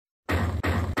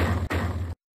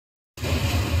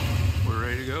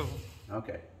to go.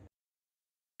 Okay.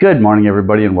 Good morning,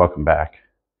 everybody, and welcome back.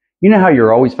 You know how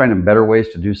you're always finding better ways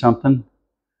to do something?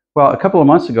 Well, a couple of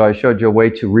months ago, I showed you a way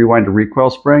to rewind a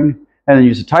recoil spring and then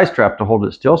use a tie strap to hold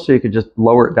it still so you could just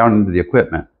lower it down into the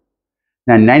equipment.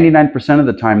 Now, 99% of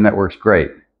the time, that works great.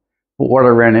 But what I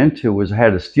ran into was I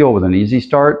had a steel with an easy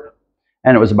start,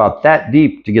 and it was about that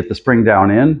deep to get the spring down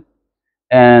in,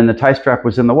 and the tie strap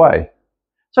was in the way.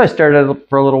 So I stared at it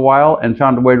for a little while and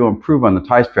found a way to improve on the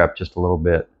tie strap just a little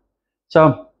bit.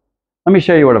 So let me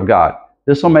show you what I've got.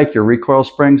 This will make your recoil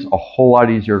springs a whole lot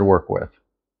easier to work with.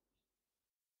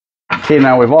 Okay,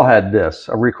 now we've all had this,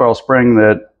 a recoil spring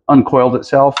that uncoiled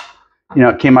itself. You know,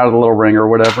 it came out of the little ring or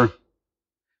whatever.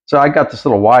 So I got this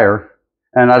little wire,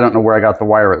 and I don't know where I got the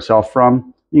wire itself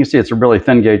from. You can see it's a really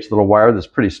thin gauge little wire that's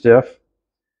pretty stiff.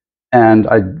 And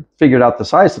I figured out the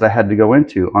size that I had to go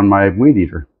into on my weed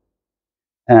eater.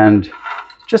 And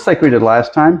just like we did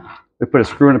last time, we put a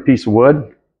screw in a piece of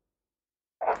wood.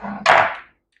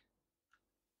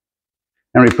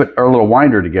 And we put our little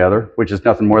winder together, which is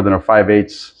nothing more than a 5/8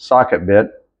 socket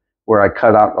bit, where I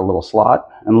cut out a little slot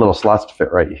and little slots to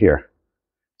fit right here.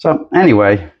 So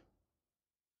anyway,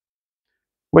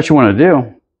 what you want to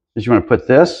do is you want to put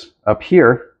this up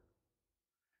here,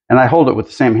 and I hold it with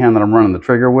the same hand that I'm running the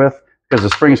trigger with, because the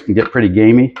springs can get pretty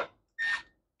gamey.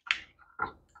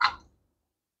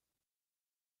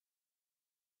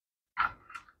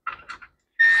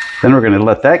 Then we're going to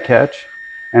let that catch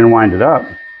and wind it up.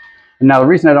 And now the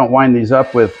reason I don't wind these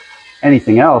up with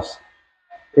anything else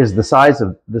is the size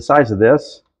of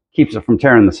this keeps it from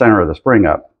tearing the center of the spring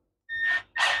up.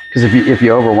 Because if you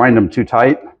overwind them too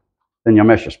tight, then you'll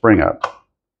mess your spring up.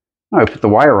 Now I put the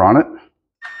wire on it.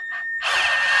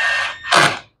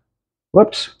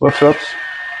 Whoops, whoops, whoops.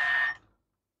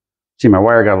 See, my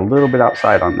wire got a little bit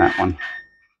outside on that one.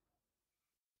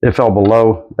 It fell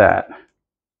below that.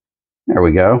 There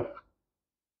we go.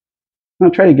 I'll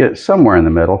try to get it somewhere in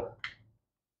the middle.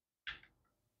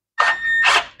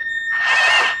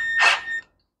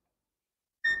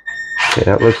 Okay,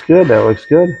 that looks good, that looks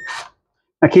good.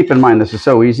 Now keep in mind, this is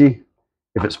so easy.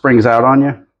 If it springs out on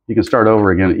you, you can start over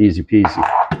again, easy peasy.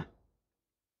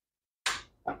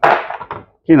 Okay,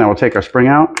 now we'll take our spring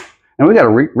out, and we got a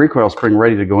recoil spring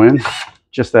ready to go in,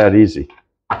 just that easy.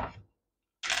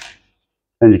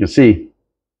 And you can see,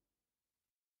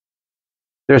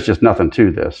 there's just nothing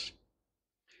to this.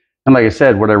 And like I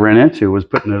said, what I ran into was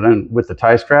putting it in with the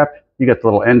tie strap. You got the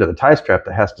little end of the tie strap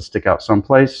that has to stick out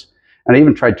someplace. And I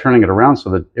even tried turning it around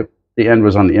so that the end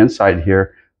was on the inside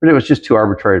here, but it was just too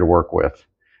arbitrary to work with.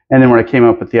 And then when I came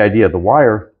up with the idea of the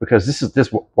wire, because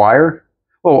this wire,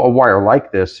 well, a wire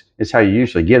like this is how you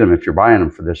usually get them if you're buying them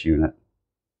for this unit.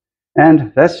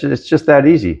 And it's just that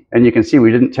easy. And you can see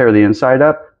we didn't tear the inside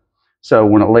up. So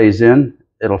when it lays in,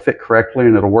 it'll fit correctly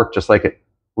and it'll work just like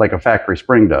a factory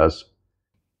spring does.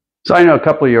 So I know a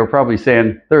couple of you are probably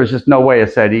saying, there's just no way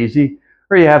it's that easy.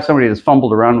 Or you have somebody that's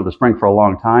fumbled around with a spring for a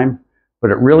long time. But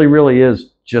it really, really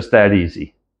is just that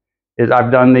easy.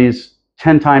 I've done these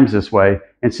 10 times this way.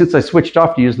 And since I switched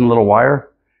off to using the little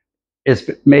wire, it's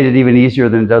made it even easier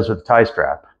than it does with the tie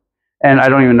strap. And I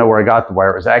don't even know where I got the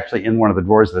wire. It was actually in one of the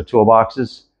drawers of the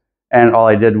toolboxes. And all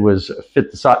I did was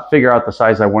figure out the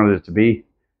size I wanted it to be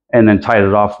and then tied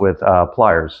it off with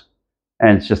pliers.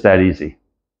 And it's just that easy.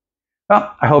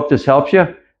 Well, I hope this helps you.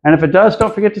 And if it does,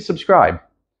 don't forget to subscribe.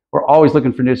 We're always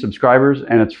looking for new subscribers,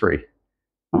 and it's free.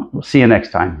 We'll see you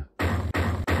next time.